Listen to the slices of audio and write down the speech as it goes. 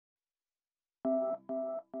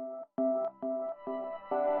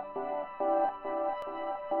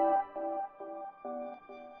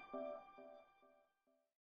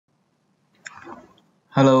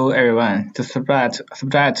Hello everyone, the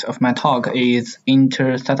subject of my talk is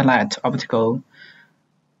inter-satellite optical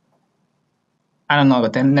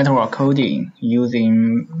analog network coding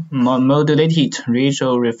using modulated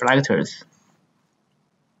radio reflectors.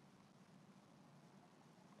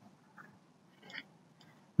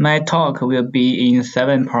 My talk will be in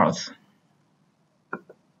 7 parts.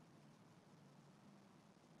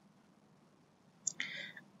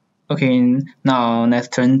 Okay, now let's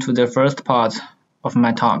turn to the first part of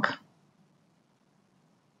my talk.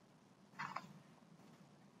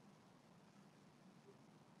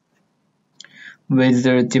 With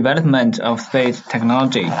the development of space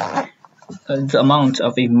technology, the amount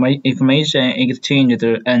of information exchanged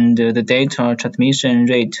and the data transmission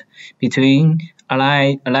rate between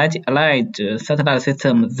allied satellite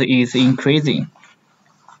systems is increasing.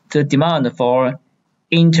 The demand for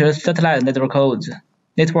inter-satellite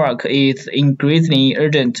network is increasingly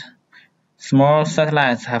urgent. Small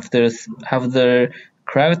satellites have the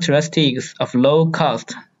characteristics of low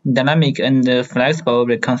cost, dynamic and flexible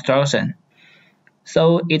reconstruction.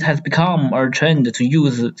 So it has become a trend to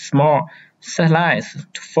use small satellites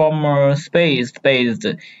to form space-based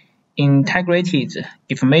integrated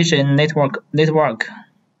information network,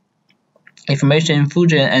 information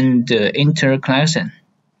fusion and interconnection.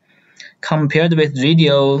 Compared with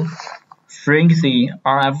radio frequency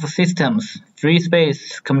RF systems, free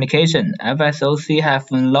space communication (FSOC) have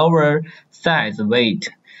lower size, weight,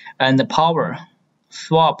 and power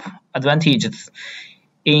swap advantages.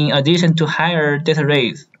 In addition to higher data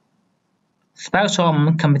rates,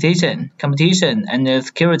 spectrum competition, and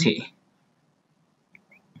security,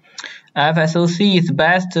 FSOC is the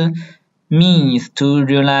best means to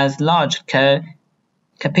realize large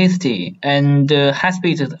capacity and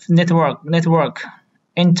high-speed network.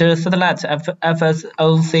 Inter-satellite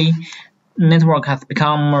FSOC network has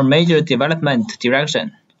become a major development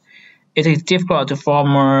direction. It is difficult to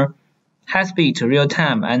form high-speed,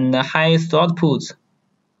 real-time, and high throughput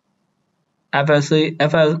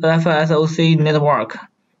FSOC network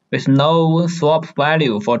with no swap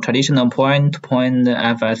value for traditional point-to-point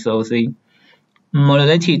FSOC.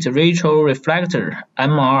 Modulated radio reflector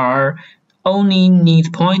 (MRR) only needs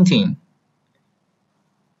pointing,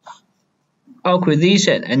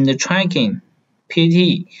 acquisition, and tracking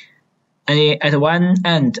 (PT) at one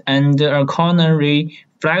end and a corner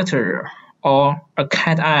reflector or a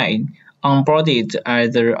cat eye onboarded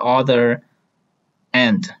at the other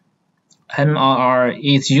end. MRR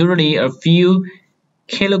is usually a few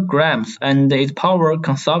kilograms and its power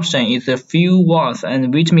consumption is a few watts,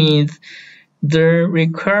 and which means the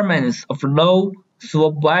requirements of low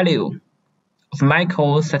swap value of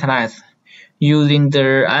micro satellites using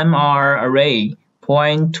the MR array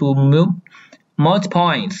point to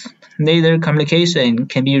multi-points laser communication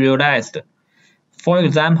can be realized. For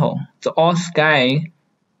example, the all-sky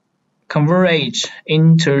converged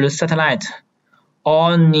inter-satellite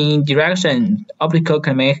omnidirectional optical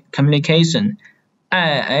communication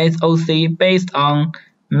 (SOC) based on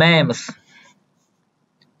MEMS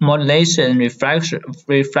modulation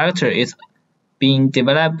reflector is being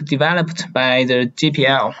developed by the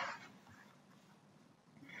GPL.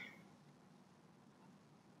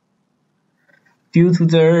 Due to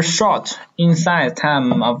the short in-size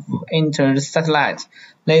time of inter-satellite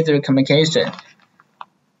laser communication,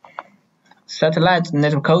 satellite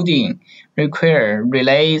network coding requires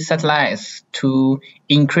relay satellites to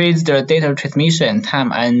increase the data transmission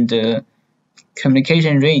time and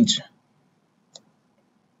communication range.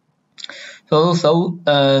 So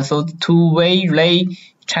two-way relay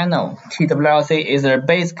channel (TWRC) is a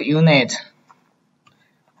basic unit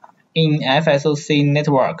in FSOC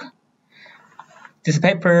network. This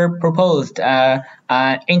paper proposed an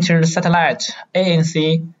inter-satellite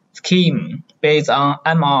ANC scheme based on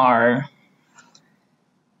MR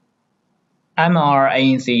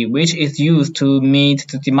ANC, which is used to meet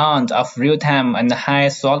the demand of real-time and high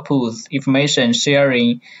throughput information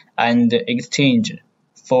sharing and exchange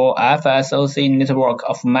for FSOC network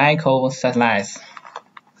of micro satellites.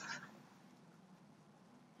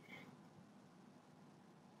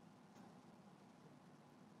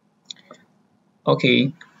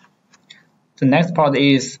 Okay, the next part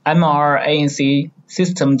is MR ANC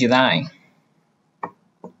system design.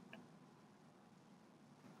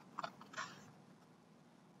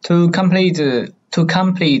 To complete the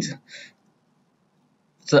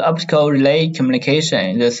optical relay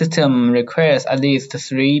communication, the system requires at least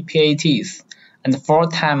 3 PATs and 4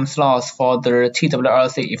 time slots for the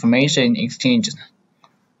TWRC information exchange.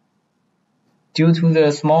 Due to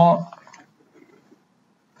the small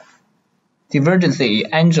divergence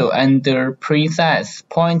angle, and the precise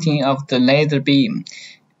pointing of the laser beam.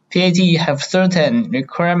 PAT have certain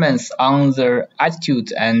requirements on the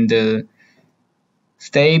attitude and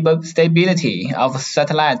stability of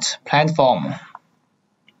satellite platform.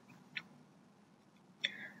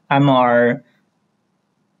 MR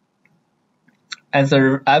as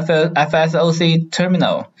a FSOC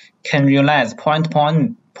terminal can realize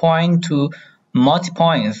point-to-point to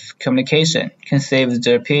multi-points communication, can save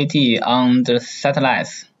the PAT on the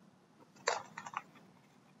satellites.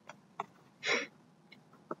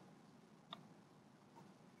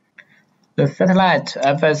 The satellite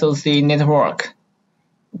FSOC network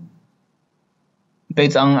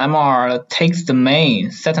based on MR takes the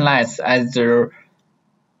main satellites as the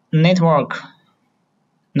network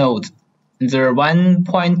node. The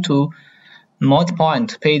one-point-to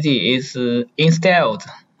multi-point PAT is installed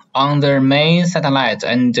on the main satellite,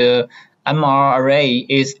 and the MR array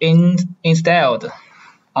is installed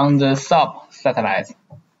on the sub-satellite.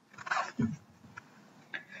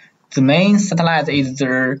 The main satellite is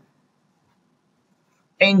the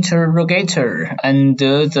interrogator, and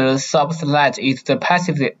the sub-satellite is the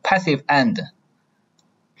passive end.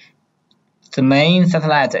 The main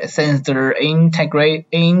satellite sends the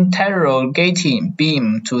interrogating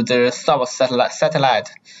beam to the sub-satellite,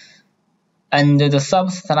 and the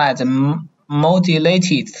sub-satellite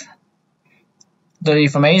modulated the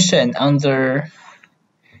information on the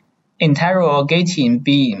interrogating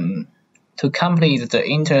beam to complete the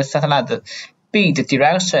inter-satellite bit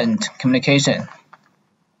direction communication.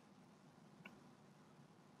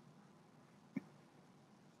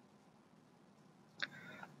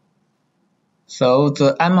 So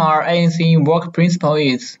the MR-ANC work principle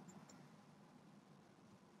is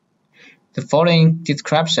the following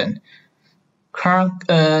description.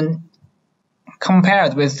 Compared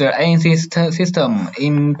with the ANC system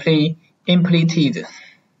implemented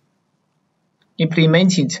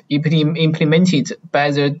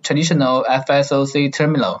by the traditional FSOC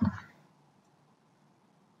terminal,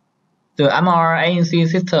 the MR-ANC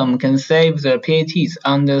system can save the PATs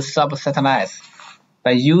on the sub-satellites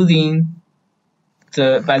by using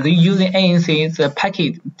ANC. The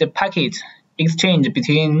packet exchange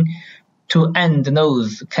between two end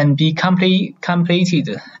nodes can be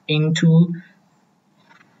completed in 2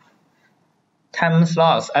 time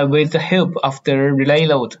slots with the help of the relay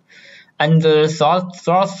load, and the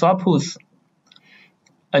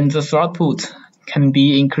throughput can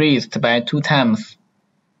be increased by 2 times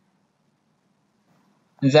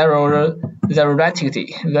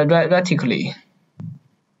theoretically.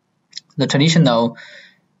 The traditional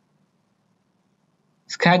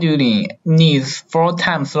scheduling needs 4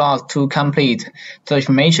 time slots to complete the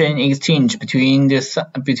information exchange between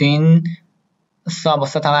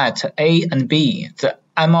sub-satellite A and B. The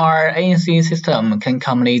MR-ANC system can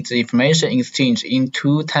complete the information exchange in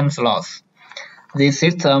 2 time slots. This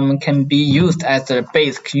system can be used as the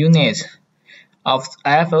basic unit of the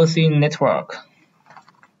FOC network.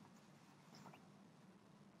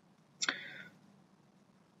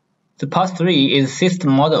 The part 3 is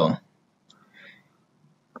system model.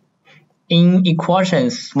 In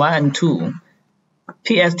equations 1 and 2,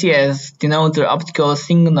 PSTS denotes the optical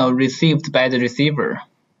signal received by the receiver,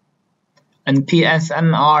 and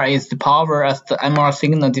PSMR is the power of the MR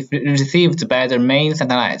signal received by the main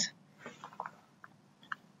satellite.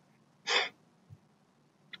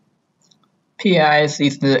 PIS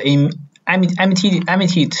is the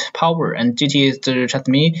emitted power, and GT is the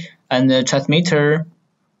transmitter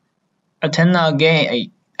antenna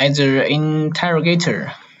gain as the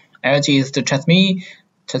interrogator. LG is the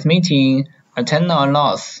transmitting antenna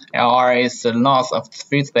loss. LR is the loss of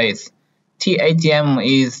free space. TAGM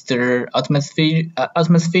is the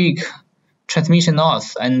atmospheric transmission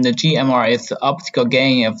loss, and the GMR is the optical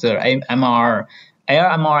gain of the MR.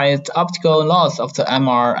 LMR is the optical loss of the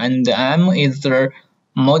MR, and M is the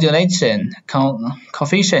modulation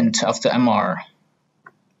coefficient of the MR.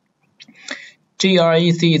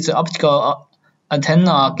 GREC is the optical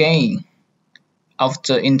antenna gain of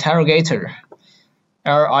the interrogator.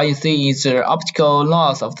 RIC is the optical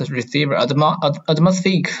loss of the receiver.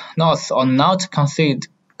 Atmospheric loss are not considered,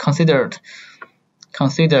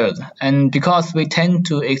 and because we tend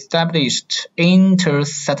to establish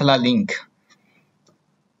inter-satellite link.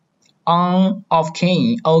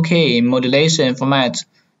 On-off-key OK modulation format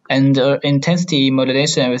and intensity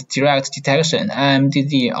modulation with direct detection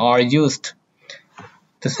 (IMDD) are used.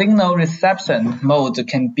 The signal reception mode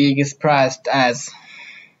can be expressed as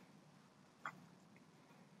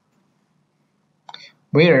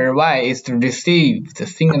where Y is the received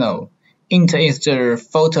signal, int is the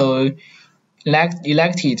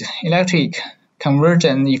electric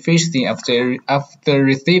conversion efficiency of the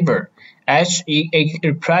receiver. H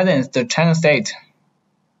represents the channel state.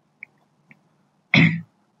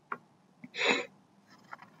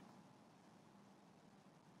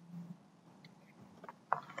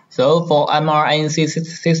 So for MRNC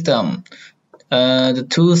system, the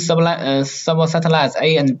two sub-satellites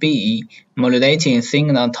A and B modulating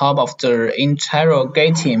signal on top of the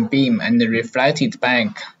interrogating beam and reflected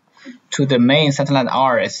back to the main satellite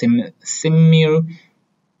are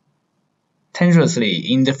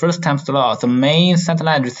simultaneously. In the first time slot, the main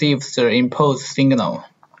satellite receives the impulse signal.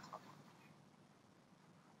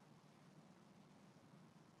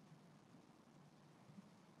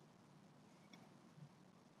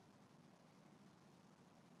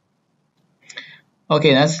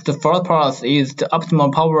 Okay, that's the fourth part is the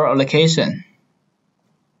optimal power allocation.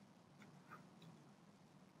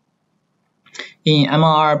 In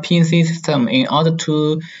MRPNC system, in order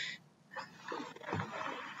to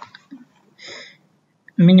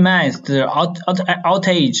minimize the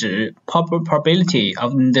outage probability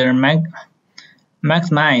of the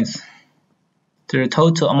maximize the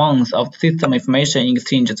total amount of system information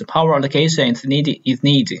exchange, the power allocation is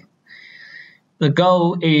needed. The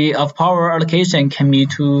goal of power allocation can be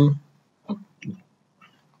to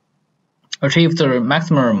achieve the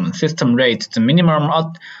maximum system rate, the minimum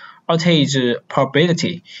outage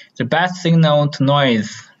probability, the best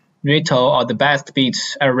signal-to-noise ratio, or the best bit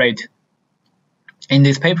error rate. In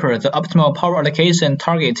this paper, the optimal power allocation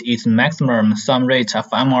target is maximum sum rate of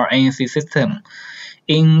MRNC system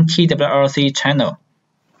in TWRC channel.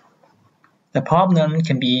 The problem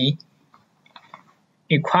can be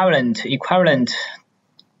equivalent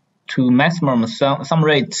to maximum sum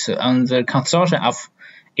rate on the construction of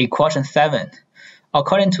equation 7.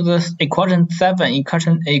 According to the equation 7,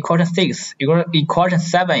 equation 6, equation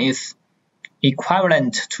 7 is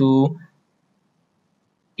equivalent to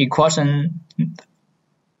equation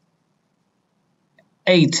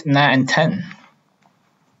 8, 9, and 10.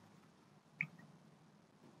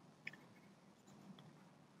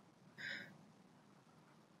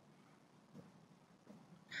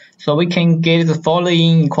 So we can get the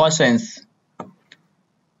following equations.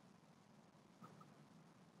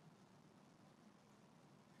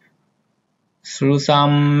 Through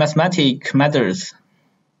some mathematical methods.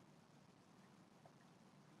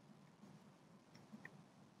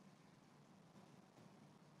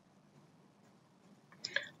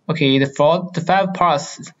 Okay, the 5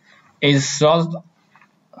 parts is throughout.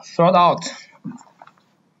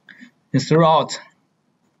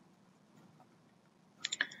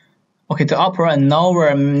 Okay, the upper and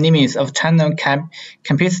lower limits of channel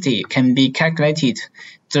capacity can be calculated.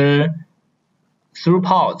 The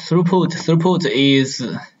throughput is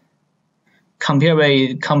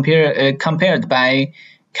compared by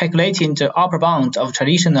calculating the upper bound of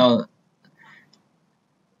traditional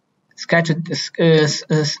scheduling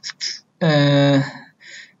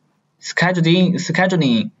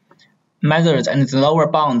methods and the lower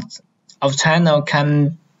bound of channel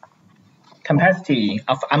capacity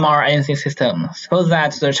of MRNC system. Suppose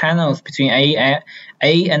that the channels between A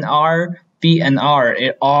and R, B and R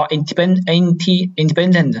are independent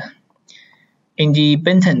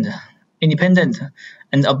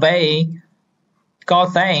and obey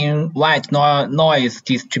Gaussian white noise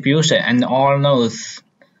distribution, and all nodes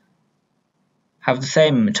have the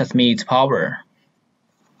same transmit power.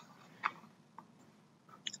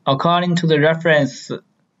 According to the reference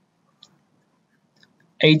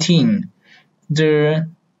 18, the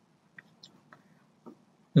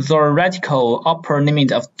theoretical upper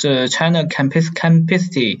limit of the channel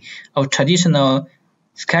capacity of traditional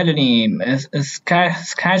scheduling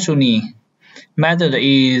method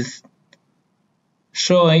is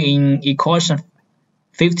shown in equation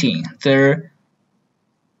 15. The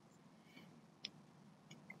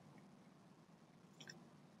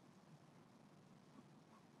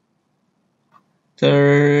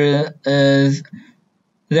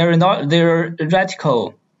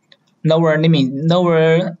theoretical lower limit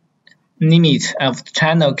of the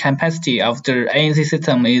channel capacity of the ANC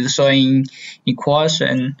system is shown in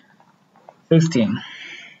equation 15.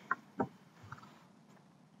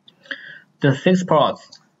 The sixth part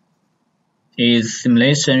is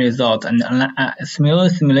simulation results and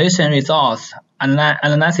simulation results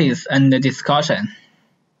analysis and discussion.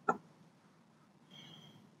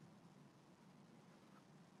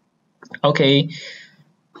 Okay,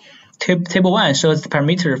 table 1 shows the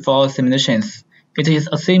parameter for simulations. It is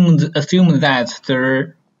assumed that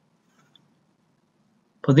the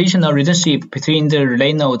Positional relationship between the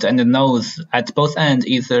relay node and the nodes at both ends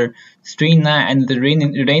is a string line, and the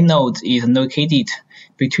relay node is located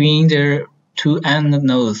between the two end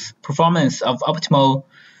nodes. Performance of optimal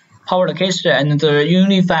power allocation and the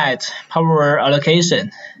unified power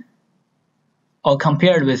allocation, or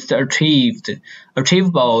compared with the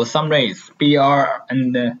achievable sum rates (BR)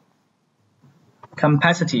 and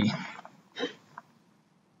capacity.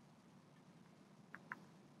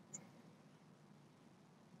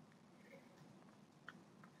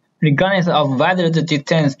 Regardless of whether the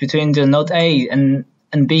distance between the node A and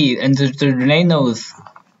B and the relay nodes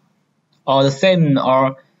are the same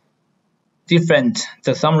or different,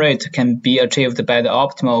 the sum rate can be achieved by the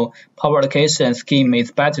optimal power allocation scheme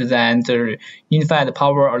is better than the unified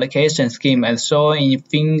power allocation scheme as shown in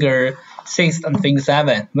figure 6 and figure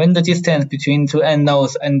 7. When the distance between two end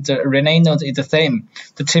nodes and the relay node is the same,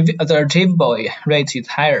 the achievable rate is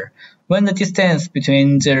higher. When the distance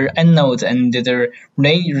between the end node and the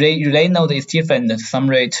relay node is different, the sum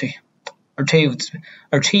rate achieved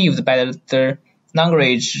by the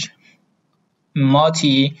Lagrange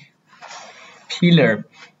multi-pillar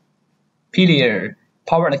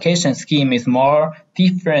power allocation scheme is more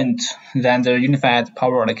different than the unified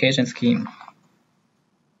power allocation scheme.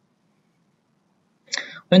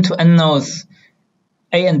 When two end nodes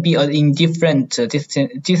A and B are in different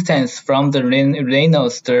distance from the relay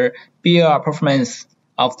nodes, the BR performance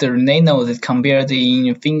of the relay nodes is compared.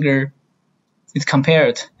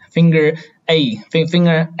 Figure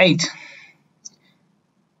 8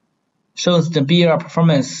 shows the BR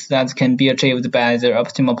performance that can be achieved by the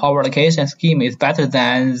optimal power allocation scheme is better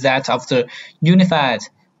than that of the unified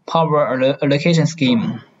power allocation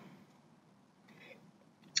scheme.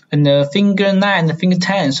 And figure 9 and figure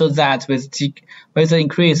 10 show that with the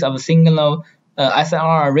increase of single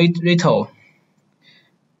SR ratio,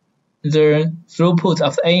 the throughput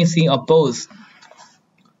of the ANC of both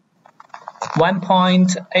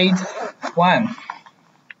 1.81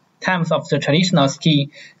 times of the traditional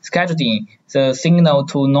scheduling, the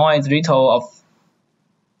signal-to-noise ratio of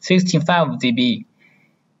 65 dB.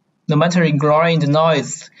 No matter ignoring the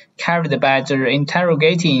noise carried by the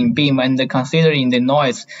interrogating beam and considering the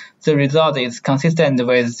noise, the result is consistent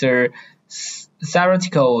with the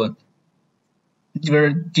theoretical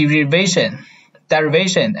derivation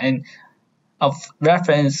and of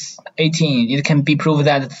reference 18. It can be proved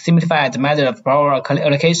that the simplified method of power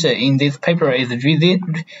allocation in this paper is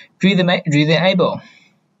reasonable.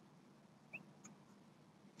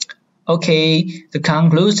 Okay, the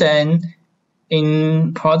conclusion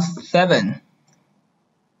in part 7.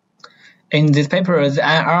 In this paper, the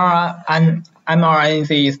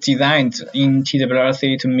MRNC is designed in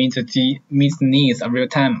TWRC to meet the needs of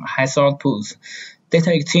real-time high outputs,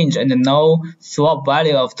 data exchange, and no swap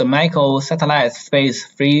value of the micro-satellite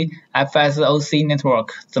space-free FSOC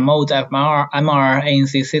network. The mode of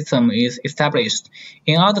MRNC system is established.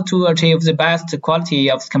 In order to achieve the best quality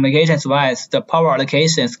of communications device, the power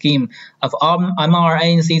allocation scheme of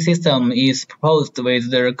MRNC system is proposed with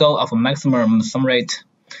the goal of maximum sum rate.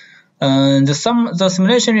 The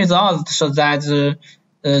simulation results show that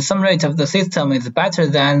the sum rate of the system is better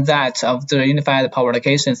than that of the unified power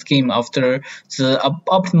allocation scheme of the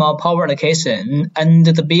optimal power allocation, and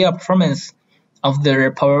the BR performance of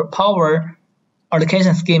the power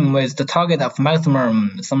allocation scheme with the target of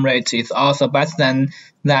maximum sum rate is also better than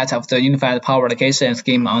that of the unified power allocation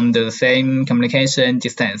scheme on the same communication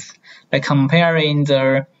distance. By comparing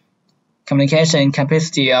the communication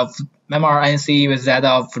capacity of MRNC with that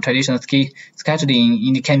of traditional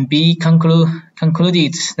scheduling, it can be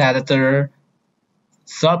concluded that the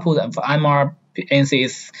throughput of MRNC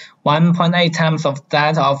is 1.8 times of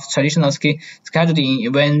that of traditional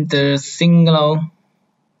scheduling when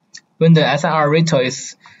the SR ratio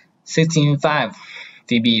is 65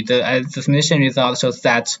 dB. The simulation result shows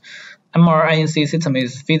that MRNC system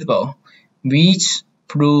is feasible, which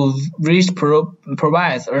provides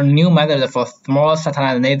a new method for small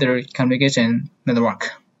satellite laser communication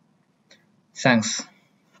network. Thanks.